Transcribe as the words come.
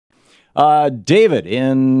David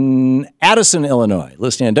in Addison, Illinois,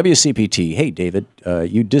 listening on WCPT. Hey, David,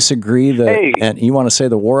 you disagree that, and you want to say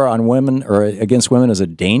the war on women or against women is a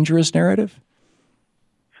dangerous narrative?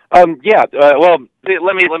 Yeah. Well,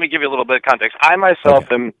 let me give you a little bit of context. I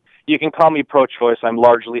myself am. You can call me pro-choice. I'm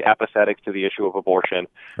largely apathetic to the issue of abortion,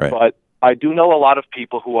 right. But I do know a lot of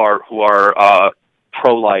people who are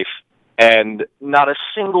pro-life, and not a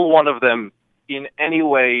single one of them in any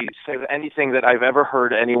way says anything that I've ever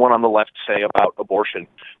heard anyone on the left say about abortion.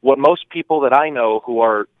 What most people that I know who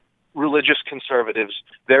are religious conservatives,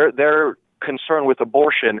 their concern with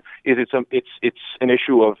abortion is it's an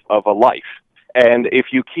issue of a life. And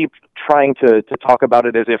if you keep trying to talk about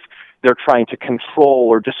it as if they're trying to control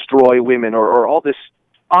or destroy women or all this,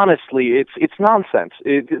 honestly, it's nonsense.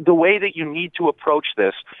 The way that you need to approach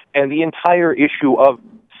this and the entire issue of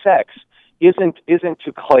sex isn't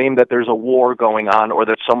to claim that there's a war going on or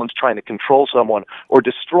that someone's trying to control someone or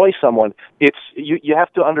destroy someone. It's you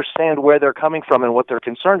have to understand where they're coming from and what they're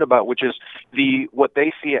concerned about, which is what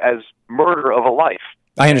they see as murder of a life.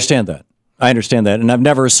 I understand that. And I've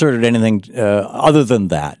never asserted anything other than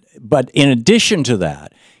that. But in addition to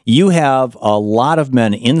that, you have a lot of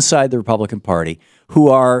men inside the Republican Party who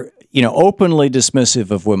are, openly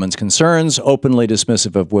dismissive of women's concerns, openly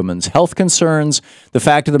dismissive of women's health concerns. The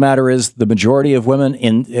fact of the matter is the majority of women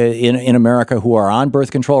in America who are on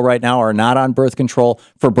birth control right now are not on birth control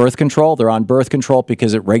for birth control. They're on birth control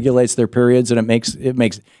because it regulates their periods and it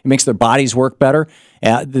makes their bodies work better.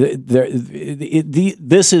 This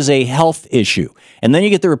is a health issue. And then you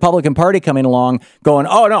get the Republican Party coming along going,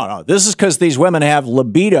 oh, no, this is because these women have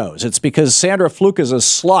libidos. It's because Sandra Fluke is a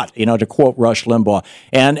slut, to quote Rush Limbaugh.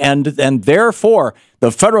 And therefore,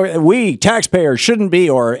 we taxpayers shouldn't be,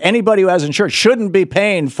 or anybody who has insurance shouldn't be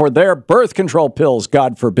paying for their birth control pills,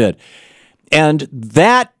 God forbid. And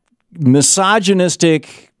that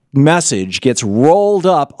misogynistic message gets rolled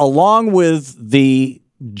up along with the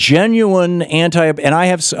genuine and I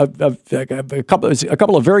have a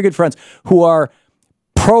couple of very good friends who are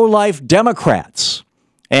pro-life Democrats,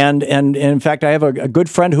 and in fact, I have a good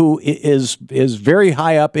friend who is very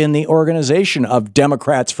high up in the organization of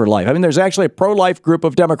Democrats for Life. I mean, there's actually a pro-life group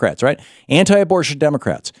of Democrats, right? Anti-abortion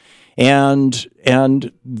Democrats, and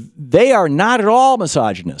they are not at all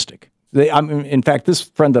misogynistic. In fact, this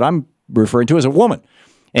friend that I'm referring to is a woman.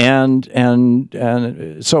 And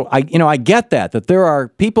so I get that there are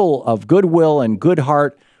people of goodwill and good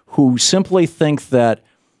heart who simply think that,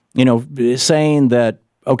 saying that,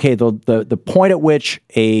 okay, the point at which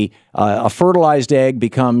a fertilized egg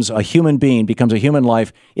becomes a human being, becomes a human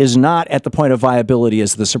life, is not at the point of viability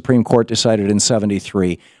as the Supreme Court decided in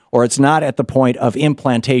 73, or it's not at the point of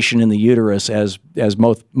implantation in the uterus as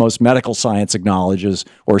most medical science acknowledges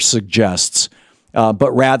or suggests.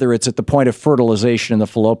 But rather it's at the point of fertilization in the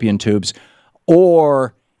fallopian tubes,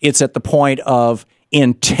 or it's at the point of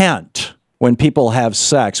intent when people have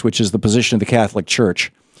sex, which is the position of the Catholic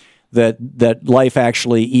Church, that life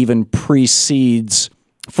actually even precedes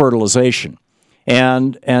fertilization.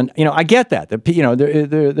 And I get that.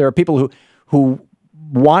 There are people who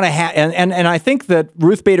want to have, and I think that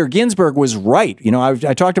Ruth Bader Ginsburg was right.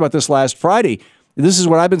 I talked about this last Friday. This is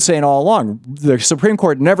what I've been saying all along. The Supreme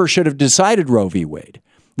Court never should have decided Roe v. Wade.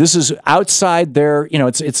 This is outside their,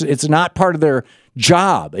 it's not part of their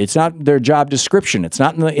job. It's not their job description. It's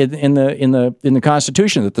not in the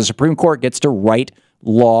Constitution that the Supreme Court gets to write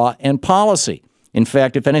law and policy. In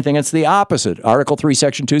fact, if anything, it's the opposite. Article 3,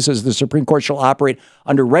 Section 2 says the Supreme Court shall operate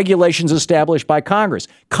under regulations established by Congress.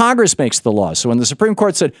 Congress makes the laws. So when the Supreme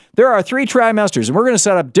Court said there are 3 trimesters and we're going to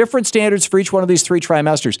set up different standards for each one of these 3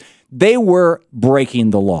 trimesters, they were breaking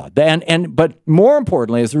the law. But more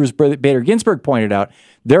importantly, as Ruth Bader Ginsburg pointed out,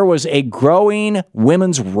 there was a growing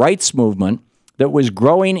women's rights movement that was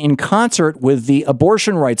growing in concert with the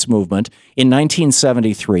abortion rights movement in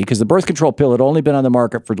 1973, because the birth control pill had only been on the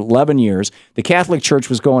market for 11 years. The Catholic Church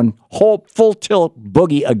was going full tilt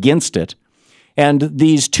boogie against it. And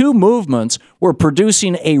these two movements were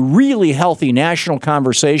producing a really healthy national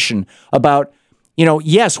conversation about,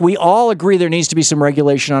 yes, we all agree there needs to be some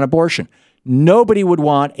regulation on abortion. Nobody would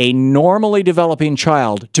want a normally developing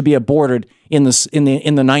child to be aborted in the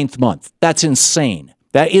 9th month. That's insane.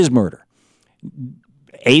 That is murder.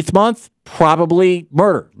 8th month, probably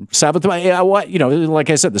murder. 7th month,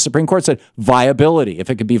 like I said, the Supreme Court said viability.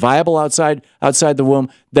 If it could be viable outside the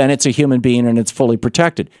womb, then it's a human being and it's fully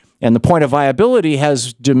protected. And the point of viability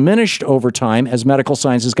has diminished over time as medical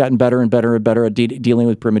science has gotten better and better and better at dealing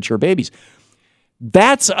with premature babies.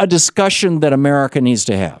 That's a discussion that America needs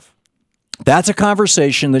to have. That's a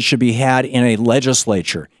conversation that should be had in a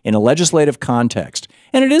legislature, in a legislative context.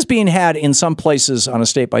 And it is being had in some places on a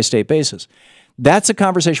state-by-state basis. That's a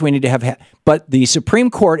conversation we need to have. But the Supreme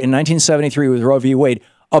Court in 1973 with Roe v. Wade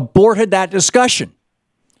aborted that discussion,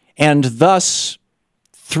 and thus,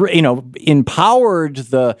 empowered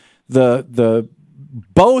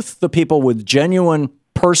both the people with genuine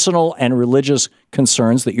personal and religious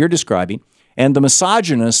concerns that you're describing, and the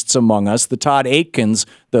misogynists among us, the Todd Aitkins,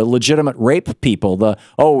 the legitimate rape people,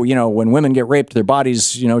 when women get raped, their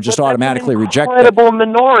bodies, just automatically reject them. Incredible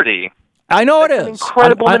minority. I know it is.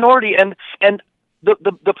 Incredible minority. And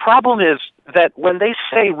the problem is that when they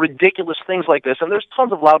say ridiculous things like this, and there's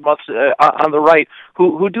tons of loudmouths on the right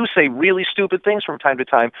who do say really stupid things from time to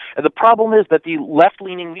time, and the problem is that the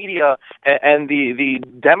left-leaning media and the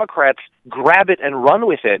Democrats grab it and run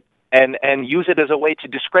with it and use it as a way to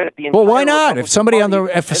discredit the entire. Well, why not? If somebody on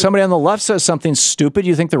the left says something stupid,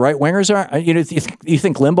 you think the right wingers are? You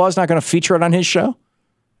think Limbaugh's not going to feature it on his show?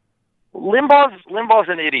 Limbaugh's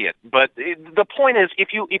an idiot, but the point is, if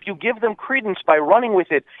you give them credence by running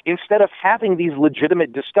with it instead of having these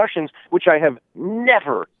legitimate discussions, which I have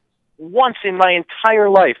never once in my entire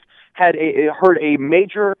life heard a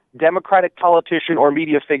major Democratic politician or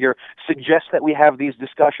media figure suggest that we have these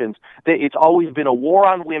discussions. It's always been a war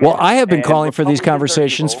on women. Well, I have been calling for these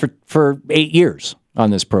conversations for 8 years on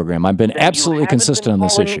this program. I've been absolutely consistent on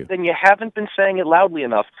this issue. Then you haven't been saying it loudly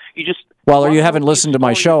enough. Or you haven't listened to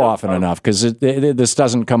my show often enough, because this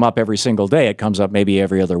doesn't come up every single day. It comes up maybe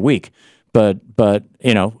every other week. But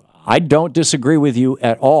I don't disagree with you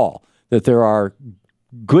at all that there are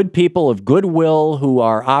good people of goodwill who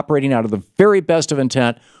are operating out of the very best of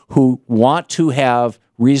intent, who want to have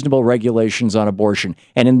reasonable regulations on abortion.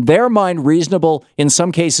 And in their mind, reasonable in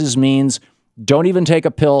some cases means don't even take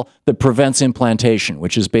a pill that prevents implantation,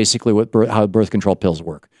 which is basically how birth control pills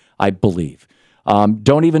work, I believe.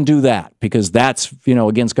 Don't even do that, because that's,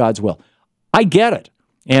 against God's will. I get it.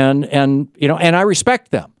 And I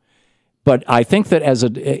respect them. But I think that as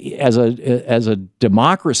a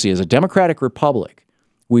democracy, as a democratic republic,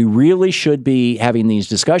 we really should be having these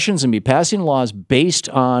discussions and be passing laws based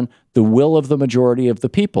on the will of the majority of the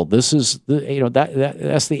people. This is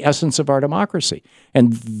that's the essence of our democracy.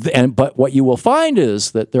 But what you will find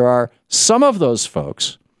is that there are some of those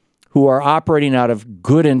folks who are operating out of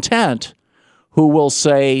good intent who will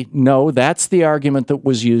say, no, that's the argument that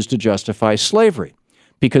was used to justify slavery,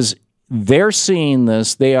 because they're seeing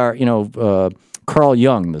this. They are, Carl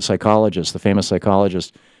Jung, the psychologist, the famous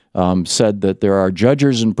psychologist, said that there are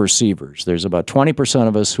judgers and perceivers. There's about 20%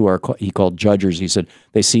 of us who are, he called judgers. He said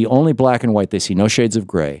they see only black and white. They see no shades of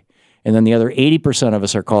gray. And then the other 80% of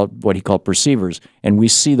us are called what he called perceivers, and we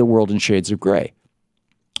see the world in shades of gray.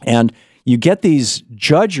 And you get these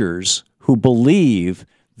judgers who believe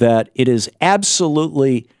that it is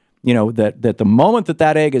absolutely, that the moment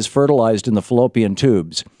that egg is fertilized in the fallopian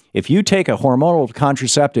tubes, if you take a hormonal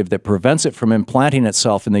contraceptive that prevents it from implanting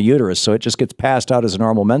itself in the uterus, so it just gets passed out as a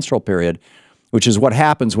normal menstrual period, which is what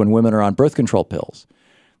happens when women are on birth control pills,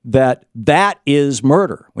 that is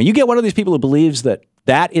murder. When you get one of these people who believes that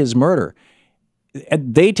is murder,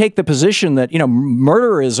 they take the position that,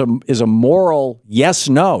 murder is a moral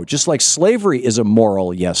yes-no, just like slavery is a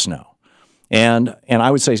moral yes-no. And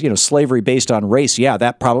I would say, slavery based on race, yeah,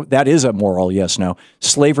 that is a moral yes-no.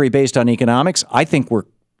 Slavery based on economics, I think we're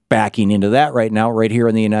backing into that right now, right here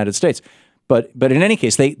in the United States. But in any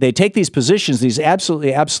case, they take these positions, these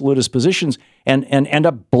absolutely absolutist positions, and end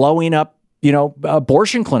up blowing up,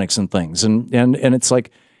 abortion clinics and things. And it's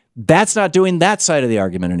like, that's not doing that side of the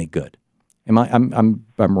argument any good. I'm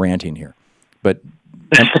ranting here, but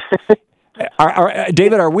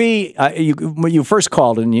David, are we? When you first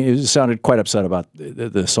called and you sounded quite upset about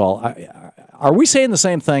this all. Are we saying the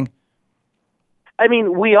same thing? I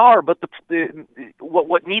mean, we are, but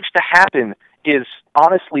what needs to happen is,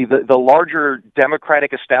 honestly, the larger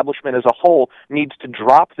Democratic establishment as a whole needs to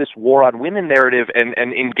drop this war on women narrative and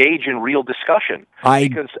engage in real discussion.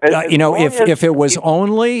 If it was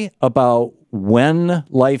only about when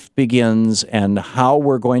life begins and how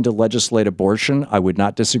we're going to legislate abortion, I would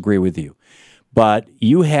not disagree with you. But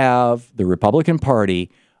you have the Republican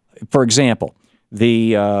Party, for example,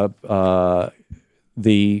 Bill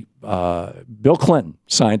Clinton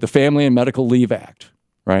signed the Family and Medical Leave Act,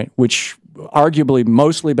 right, which arguably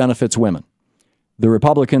mostly benefits women. The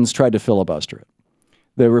Republicans tried to filibuster it.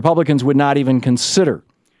 The Republicans would not even consider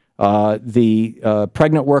the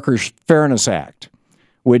Pregnant Workers Fairness Act,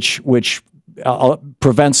 which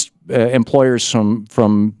prevents employers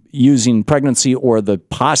from using pregnancy or the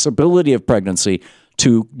possibility of pregnancy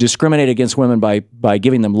to discriminate against women by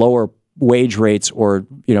giving them lower wage rates or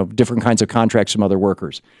different kinds of contracts from other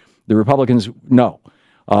workers. The Republicans, no.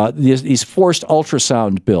 these forced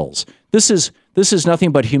ultrasound bills. This is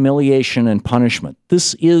nothing but humiliation and punishment.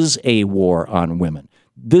 This is a war on women.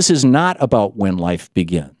 This is not about when life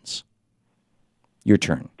begins. Your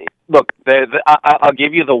turn. Look, I'll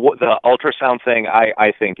give you the ultrasound thing.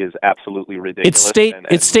 I think is absolutely ridiculous.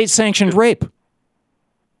 It's state-sanctioned rape.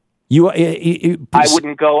 I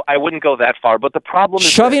wouldn't go that far, but the problem is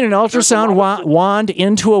shoving an ultrasound wand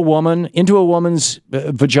into a woman's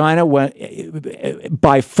vagina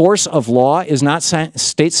by force of law is not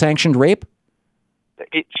state-sanctioned rape.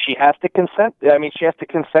 She has to consent. I mean, she has to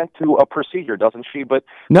consent to a procedure, doesn't she? But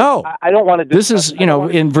no, I don't want to. This is,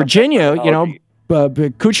 in Virginia,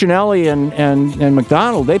 Cuccinelli and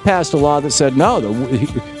McDonald, they passed a law that said no.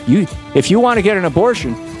 If you want to get an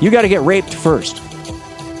abortion, you got to get raped first.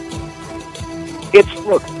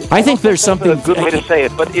 I think there's something. A good way to say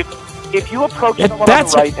it, but if you approach someone on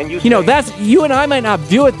the right and you and I might not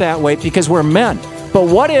view it that way because we're men. But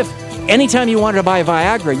what if anytime you wanted to buy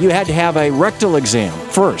Viagra, you had to have a rectal exam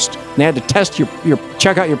first? They had to test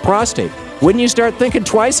check out your prostate. Wouldn't you start thinking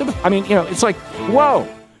twice about? I mean, it's like,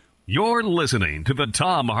 whoa. You're listening to the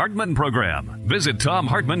Thom Hartmann Program. Visit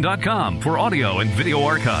ThomHartmann.com for audio and video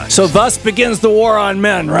archives. So thus begins the war on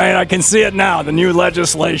men, right? I can see it now. The new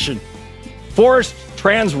legislation. Forced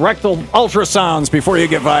transrectal ultrasounds before you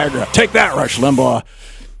get Viagra. Take that, Rush Limbaugh.